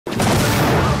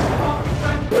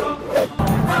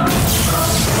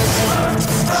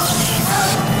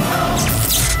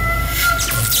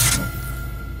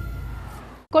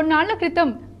కొన్నాళ్ల క్రితం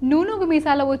నూనూగు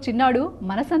మీసాల ఓ చిన్నాడు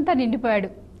మనసంతా నిండిపోయాడు.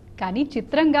 కానీ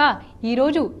చిత్రంగా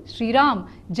ఈరోజు శ్రీరామ్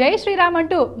జై శ్రీరామ్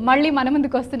అంటూ మళ్ళీ మన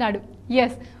ముందుకు వస్తున్నాడు.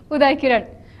 Yes, Uday Kiran.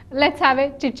 Let's have a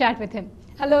chit chat with him.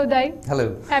 Hello Uday. Hello.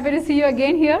 Happy to see you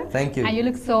again here. Thank you. And you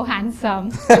look so handsome.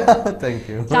 Thank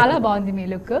you. చాలా బాగుంది మీ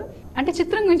లుక్. అంటే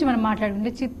చిత్రం గురించి మనం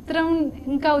మాట్లాడుకుంటే చిత్రం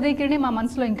ఇంకా ఉదయ్ కిరణే మా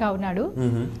మనసులో ఇంకా ఉన్నాడు.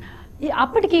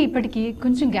 అప్పటికి ఇప్పటికి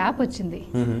కొంచెం గ్యాప్ వచ్చింది.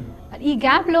 ఈ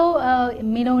గ్యాప్ లో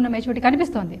మీలో ఉన్న మెచ్యూరిటీ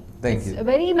కనిపిస్తోంది.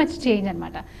 వెరీ మచ్ చేంజ్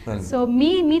అన్నమాట. సో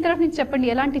మీ తరఫు నుంచి చెప్పండి,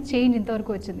 ఎలాంటి చేంజ్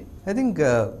ఇంతవరకు వచ్చింది? ఐ థింక్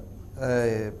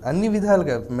అన్ని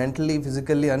విధాలుగా మెంటలీ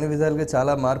ఫిజికల్లీ అన్ని విధాలుగా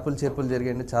చాలా మార్పులు చేర్పులు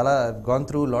జరిగాయండి. చాలా gone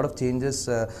through lot of changes.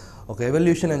 ఒక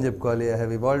ఎవల్యూషన్ అని చెప్పుకోవాలి. I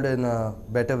have evolved in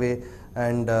better way.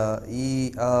 And ఈ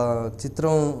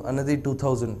చిత్రం అన్నది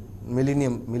 2000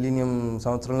 మిలీనియం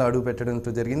సంవత్సరంలో అడుగు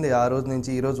పెట్టడంతో జరిగింది. ఆ రోజు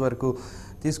నుంచి ఈ రోజు వరకు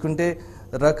తీసుకుంటే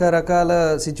రకరకాల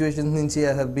సిచ్యువేషన్స్ నుంచి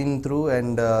I have been through.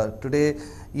 And today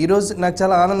ఈరోజు నాకు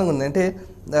చాలా ఆనందంగా ఉంది. అంటే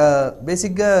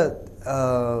బేసిక్గా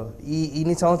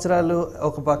ఇన్ని సంవత్సరాలు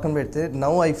ఒక పక్కన పెడితే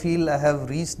now I feel I have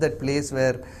reach that place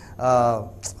where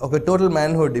ఒక టోటల్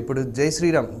మ్యాన్హుడ్. ఇప్పుడు జై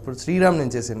శ్రీరామ్, ఇప్పుడు శ్రీరామ్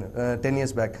నేను చేశాను 10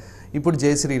 years బ్యాక్. ఇప్పుడు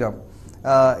జై Sriram.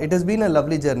 It has been a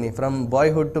lovely journey from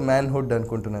boyhood to manhood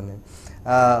అనుకుంటున్నాను నేను.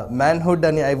 మ్యాన్హుడ్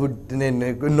అని నేను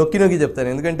నొక్కి చెప్తాను.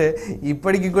 ఎందుకంటే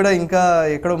ఇప్పటికీ కూడా ఇంకా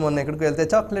ఎక్కడికి వెళ్తే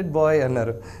చాక్లెట్ బాయ్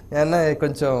అన్నారు. అన్న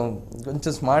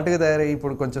కొంచెం స్మార్ట్గా తయారయ్యి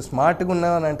ఇప్పుడు కొంచెం స్మార్ట్గా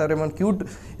ఉన్నావు అని అంటారేమో, క్యూట్.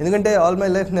 ఎందుకంటే ఆల్ మై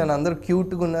లైఫ్ నేను అందరూ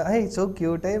క్యూట్గా ఉన్నా, సో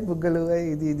క్యూట్ బుగ్గలు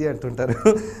ఇది అంటుంటారు.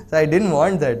 So I dent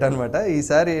want that అనమాట.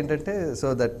 ఈసారి ఏంటంటే సో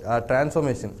దట్ ఆ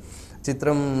ట్రాన్స్ఫర్మేషన్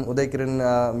చిత్రం ఉదయ్ కిరణ్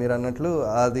మీరు అన్నట్లు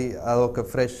అది ఒక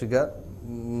ఫ్రెష్గా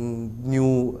న్యూ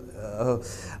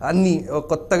అన్నీ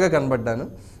కొత్తగా కనబడ్డాను.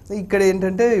 ఇక్కడ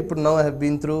ఏంటంటే ఇప్పుడు now I have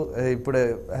been through, ఇప్పుడు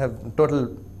I have total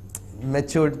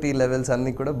maturity levels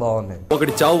అన్నీ కూడా బాగున్నాయి.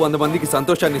 ఒకటి చావు 100 మందికి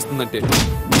సంతోషాన్ని ఇస్తుందంటే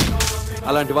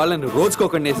అలాంటి వాళ్ళని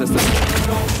రోజుకొకటి వేసేస్తాను.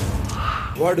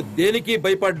 వాడు దేనికి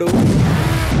భయపడ్డు,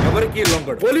 ఎవరికి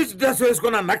లొంగడు. పోలీస్ డ్రెస్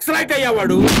వేసుకున్న నక్సలైట్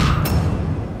అయ్యావాడు.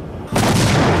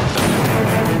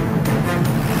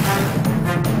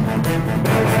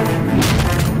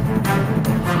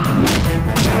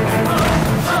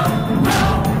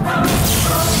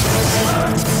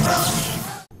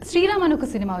 శ్రీరామ్ అని ఒక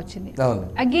సినిమా వచ్చింది.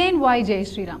 అగైన్ వై జై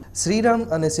శ్రీరామ్? శ్రీరామ్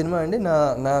అనే సినిమా అండి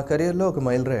నా కెరియర్లో ఒక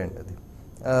మైలురాయి అండి అది.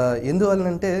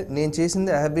 ఎందువల్లనంటే నేను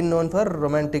చేసింది I have been known for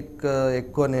romantic.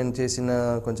 ఎక్కువ నేను చేసిన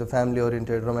కొంచెం ఫ్యామిలీ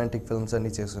ఓరియంటెడ్ రొమాంటిక్ ఫిల్మ్స్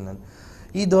అన్నీ చేస్తున్నాను.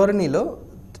 ఈ ధోరణిలో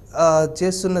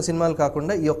చేస్తున్న సినిమాలు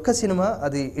కాకుండా ఈ ఒక్క సినిమా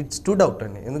అది ఇట్ స్టూడ్ అవుట్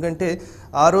అండి. ఎందుకంటే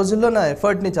ఆ రోజుల్లో నా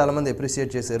ఎఫర్ట్ని చాలామంది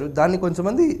అప్రిషియేట్ చేశారు, దాన్ని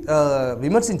కొంచెంమంది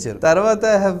విమర్శించారు. తర్వాత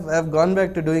I have gone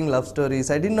back to doing love stories.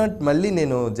 I did not మళ్ళీ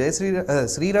నేను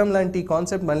శ్రీరామ్ లాంటి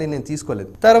కాన్సెప్ట్ మళ్ళీ నేను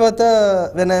తీసుకోలేదు. తర్వాత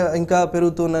వెన్ ఇంకా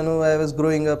పెరుగుతున్నాను, ఐ వాజ్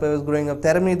గ్రోయింగ్ అప్.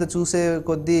 తెర మీద చూసే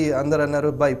కొద్దీ అందరు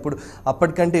అన్నారు, ఇప్పుడు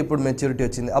అప్పటికంటే ఇప్పుడు మెచ్యూరిటీ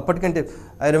వచ్చింది. అప్పటికంటే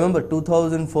ఐ రిమెంబర్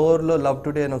 2004లో లవ్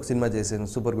టుడే అని ఒక సినిమా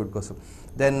చేశాను సూపర్ గుడ్ కోసం.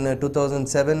 దెన్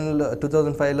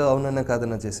 2005లో అవునన్నా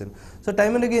కాదన్నా చేశాను. సో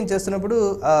టైమ్ అండ్ అగైన్ చేస్తున్నప్పుడు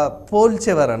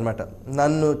పోల్చేవారు అనమాట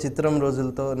నన్ను చిత్రం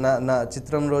రోజులతో. నా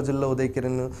చిత్రం రోజుల్లో ఉదయ్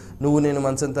కిరణ్, నువ్వు నేను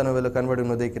మనసంతా నువ్వులో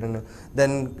కనబడిన Uday Kiran.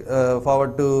 Then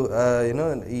forward to you know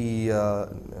ఈ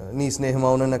నీ స్నేహం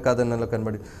అవునన్నా కాదన్నలో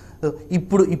కనబడి. సో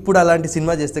ఇప్పుడు అలాంటి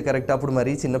సినిమా చేస్తే కరెక్ట్, అప్పుడు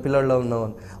మరీ చిన్నపిల్లల్లో ఉన్నావు.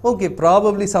 ఓకే,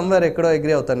 ప్రాబబ్లీ సమ్వేర్ ఎక్కడో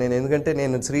అగ్రీ అవుతాను నేను. ఎందుకంటే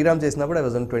నేను శ్రీరామ్ చేసినప్పుడు ఐ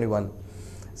వాజ్ ఆన్ 21.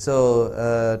 సో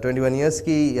 21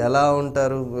 yearsకి ఎలా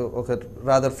ఉంటారు, ఒక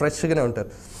రాదర్ ఫ్రెష్గానే ఉంటారు.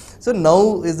 So now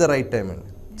is the right time అండి.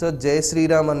 సో జై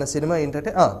శ్రీరామ్ అన్న సినిమా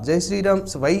ఏంటంటే జై శ్రీరామ్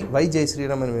వై జై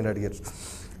శ్రీరామ్ అని మీరు అడిగారు.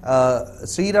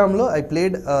 శ్రీరామ్లో ఐ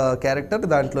ప్లేడ్ క్యారెక్టర్.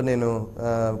 దాంట్లో నేను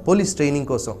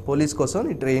పోలీస్ కోసం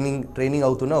ట్రైనింగ్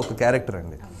అవుతున్న ఒక క్యారెక్టర్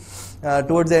అండి.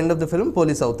 Towards the end of the film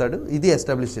police అవుతాడు. ఇది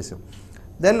ఎస్టాబ్లిష్ చేసాం.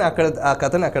 దెన్ ఆ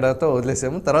కథని అక్కడతో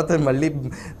వదిలేసాము. తర్వాత మళ్ళీ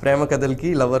ప్రేమ కథలకి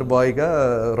లవర్ బాయ్గా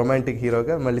రొమాంటిక్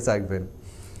హీరోగా మళ్ళీ సాగిపోయాను.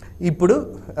 ఇప్పుడు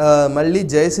మళ్ళీ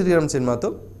జై శ్రీరామ్ సినిమాతో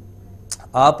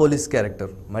ఆ పోలీస్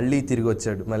క్యారెక్టర్ మళ్ళీ తిరిగి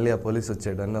వచ్చాడు, మళ్ళీ ఆ పోలీస్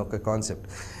వచ్చాడు అన్న ఒక కాన్సెప్ట్.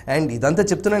 అండ్ ఇదంతా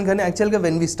చెప్తున్నాను కానీ యాక్చువల్గా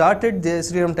వెన్ వీ స్టార్టెడ్ జై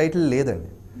శ్రీరామ్ టైటిల్ లేదండి.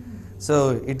 సో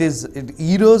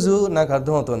ఈరోజు నాకు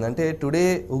అర్థమవుతుంది. అంటే టుడే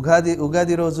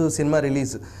ఉగాది రోజు సినిమా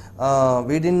రిలీజ్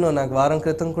వీడిన్నో నాకు వారం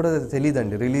క్రితం కూడా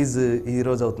తెలియదండి రిలీజ్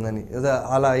ఈరోజు అవుతుందని.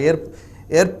 అలా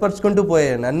ఏర్పరచుకుంటూ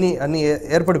పోయాయండి, అన్నీ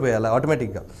ఏర్పడిపోయాయి అలా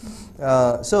ఆటోమేటిక్గా.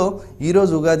 సో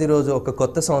ఈరోజు ఉగాది రోజు ఒక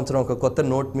కొత్త సంవత్సరం, ఒక కొత్త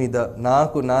నోట్ మీద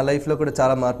నా లైఫ్లో కూడా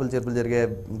చాలా మార్పులు చేర్పులు జరిగాయి.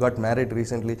 Got married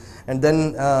recently and then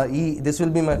this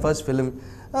will be my first film.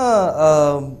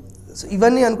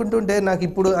 ఇవన్నీ అనుకుంటుంటే నాకు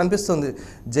ఇప్పుడు అనిపిస్తుంది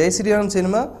జై Sriram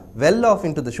cinema well of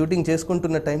into the shooting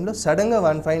చేసుకుంటున్న టైంలో సడన్గా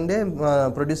వన్ ఫైన్ డే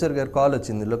ప్రొడ్యూసర్ గారు కాల్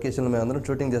వచ్చింది. లొకేషన్లో మేము అందరం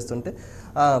షూటింగ్ చేస్తుంటే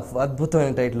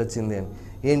అద్భుతమైన టైటిల్ వచ్చింది అని.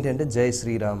 ఏంటంటే జై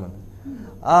శ్రీరామ్ అని.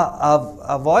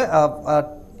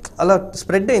 అలా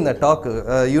స్ప్రెడ్ అయింది ఆ టాక్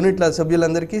యూనిట్ల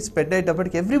సభ్యులందరికీ స్ప్రెడ్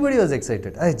అయ్యేటప్పటికి ఎవ్రీబడి వాజ్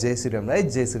ఎక్సైటెడ్ జై శ్రీరామ్.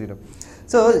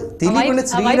 సో తెలియకుండా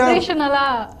వైబ్రేషన్ అలా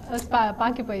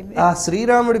పాకిపోయింది. ఆ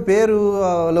శ్రీరాముడి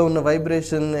పేరులో ఉన్న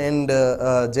వైబ్రేషన్ అండ్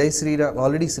జై శ్రీరామ్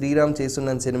ఆల్రెడీ శ్రీరామ్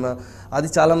చేస్తున్న సినిమా అది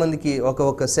చాలా మందికి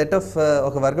ఒక సెట్ ఆఫ్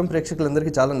ఒక వర్గం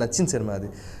ప్రేక్షకులందరికీ చాలా నచ్చిన సినిమా అది.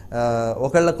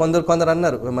 కొందరు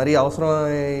అన్నారు మరి అవసరం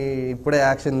ఇప్పుడే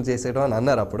యాక్షన్ చేసేయడం అని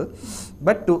అన్నారు అప్పుడు.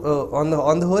 But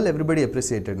on the whole everybody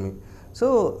appreciated me. So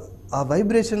ఆ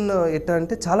వైబ్రేషన్ ఎట్లా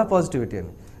అంటే చాలా పాజిటివిటీ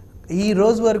అని. ఈ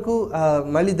రోజు వరకు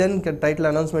మళ్ళీ దెన్ టైటిల్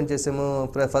అనౌన్స్మెంట్ చేసాము,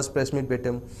 ఫస్ట్ ప్రెస్ మీట్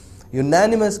పెట్టాము,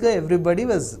 యునానిమస్గా ఎవ్రీబడి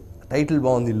వాజ్ టైటిల్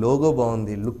బాగుంది, లోగో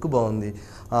బాగుంది, లుక్ బాగుంది,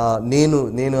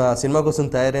 నేను ఆ సినిమా కోసం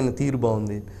తయారైన తీరు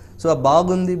బాగుంది. సో ఆ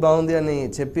బాగుంది అని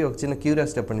చెప్పి ఒక చిన్న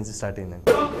క్యూరియాసిటీ అప్పటి నుంచి స్టార్ట్ అయిందండి.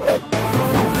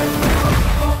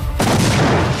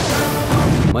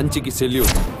 మంచికి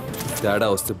సెల్యూట్, తేడా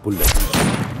వస్తే బుల్లెట్.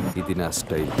 ఇది నా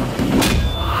స్టైల్.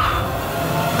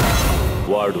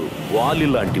 వాడు వాలి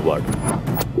లాంటి వాడు,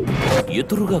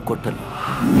 ఎదురుగా కొట్టాలి,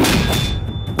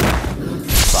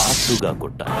 సాటుగా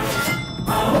కొట్టాలి.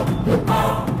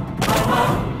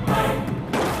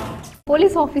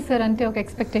 పోలీస్ ఆఫీసర్ అంటే ఒక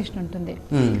ఎక్స్పెక్టేషన్ ఉంటుంది,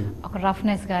 ఒక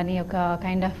రఫ్నెస్ కానీ ఒక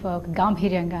కైండ్ ఆఫ్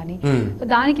గాంభీర్యం కానీ.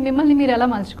 దానికి మిమ్మల్ని మీరు ఎలా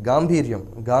మలుచుకో?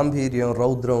 గాంభీర్యం,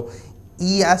 రౌద్రం,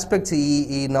 ఈ ఆస్పెక్ట్స్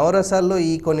ఈ నవరసాల్లో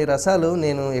ఈ కొన్ని రసాలు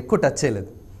నేను ఎక్కువ టచ్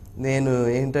చేయలేదు. నేను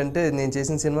ఏంటంటే నేను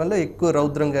చేసిన సినిమాల్లో ఎక్కువ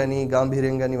రౌద్రం కానీ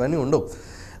గాంభీర్యం కానీ ఇవన్నీ ఉండవు.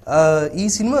 ఈ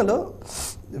సినిమాలో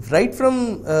రైట్ ఫ్రమ్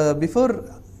బిఫోర్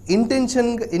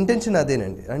ఇంటెన్షన్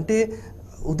అదేనండి. అంటే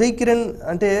ఉదయ్ కిరణ్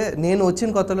అంటే నేను వచ్చిన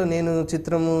కొత్తలో నేను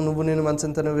చిత్రము, నువ్వు నేను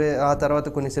మనసంతా నువ్వే, ఆ తర్వాత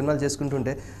కొన్ని సినిమాలు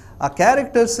చేసుకుంటుంటే ఆ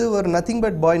characters were nothing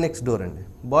but bye next door అండి.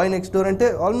 బాయ్ నెక్స్ట్ డోర్ అంటే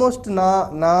ఆల్మోస్ట్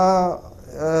నా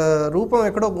రూపం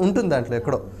ఎక్కడో ఉంటుంది దాంట్లో,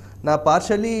 ఎక్కడో నా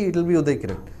partially it will be Uday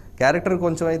Kiran. Character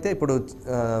కొంచెం అయితే ఇప్పుడు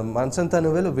మనసంతా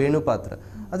నువ్వేలో వేణు పాత్ర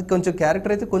అది కొంచెం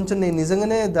క్యారెక్టర్ అయితే కొంచెం నేను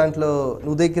నిజంగానే దాంట్లో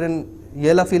ఉదయ్ కిరణ్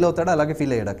ఎలా ఫీల్ అవుతాడో అలాగే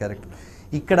ఫీల్ అయ్యాడు ఆ క్యారెక్టర్.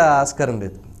 ఇక్కడ ఆస్కారం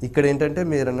లేదు. ఇక్కడ ఏంటంటే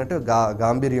మీరు అన్నట్టు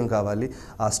గాంభీర్యం కావాలి,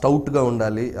 ఆ స్టౌట్గా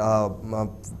ఉండాలి.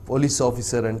 పోలీస్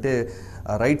ఆఫీసర్ అంటే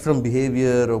right from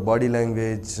behaviour, body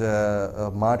language,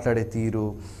 మాట్లాడే తీరు,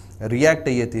 రియాక్ట్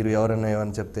అయ్యే తీరు, ఎవరన్నా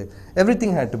ఏమని చెప్తే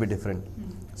everything had to be different.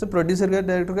 So producer గారు,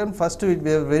 డైరెక్టర్ గారు first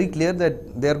very clear that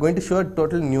they are going to show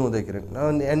total new Uday Kiran.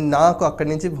 And నాకు అక్కడి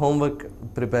నుంచి హోంవర్క్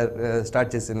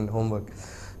స్టార్ట్ చేసాను. హోంవర్క్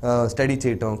స్టడీ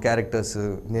చేయటం, క్యారెక్టర్స్.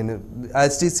 నేను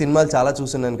యాజ్ సినిమాలు చాలా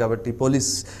చూస్తున్నాను కాబట్టి పోలీస్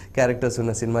క్యారెక్టర్స్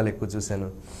ఉన్న సినిమాలు ఎక్కువ చూశాను.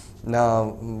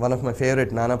 వన్ ఆఫ్ మై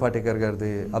ఫేవరెట్ నానా పాటేకర్ గారిది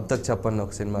అబ్ తక్ చెప్పన్న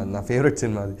ఒక సినిమా, నా ఫేవరెట్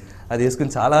సినిమా అది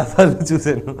వేసుకుని చాలా సార్లు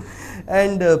చూశాను.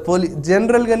 అండ్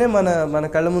జనరల్గానే మన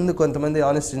కళ్ళ ముందు కొంతమంది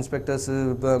ఆనెస్ట్ ఇన్స్పెక్టర్స్,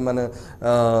 మన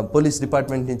పోలీస్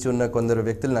డిపార్ట్మెంట్ నుంచి ఉన్న కొందరు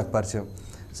వ్యక్తులు నాకు పరిచయం.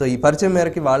 సో ఈ పరిచయం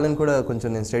మేరకి వాళ్ళని కూడా కొంచెం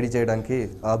నేను స్టడీ చేయడానికి,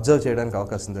 అబ్జర్వ్ చేయడానికి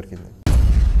అవకాశం దొరికింది.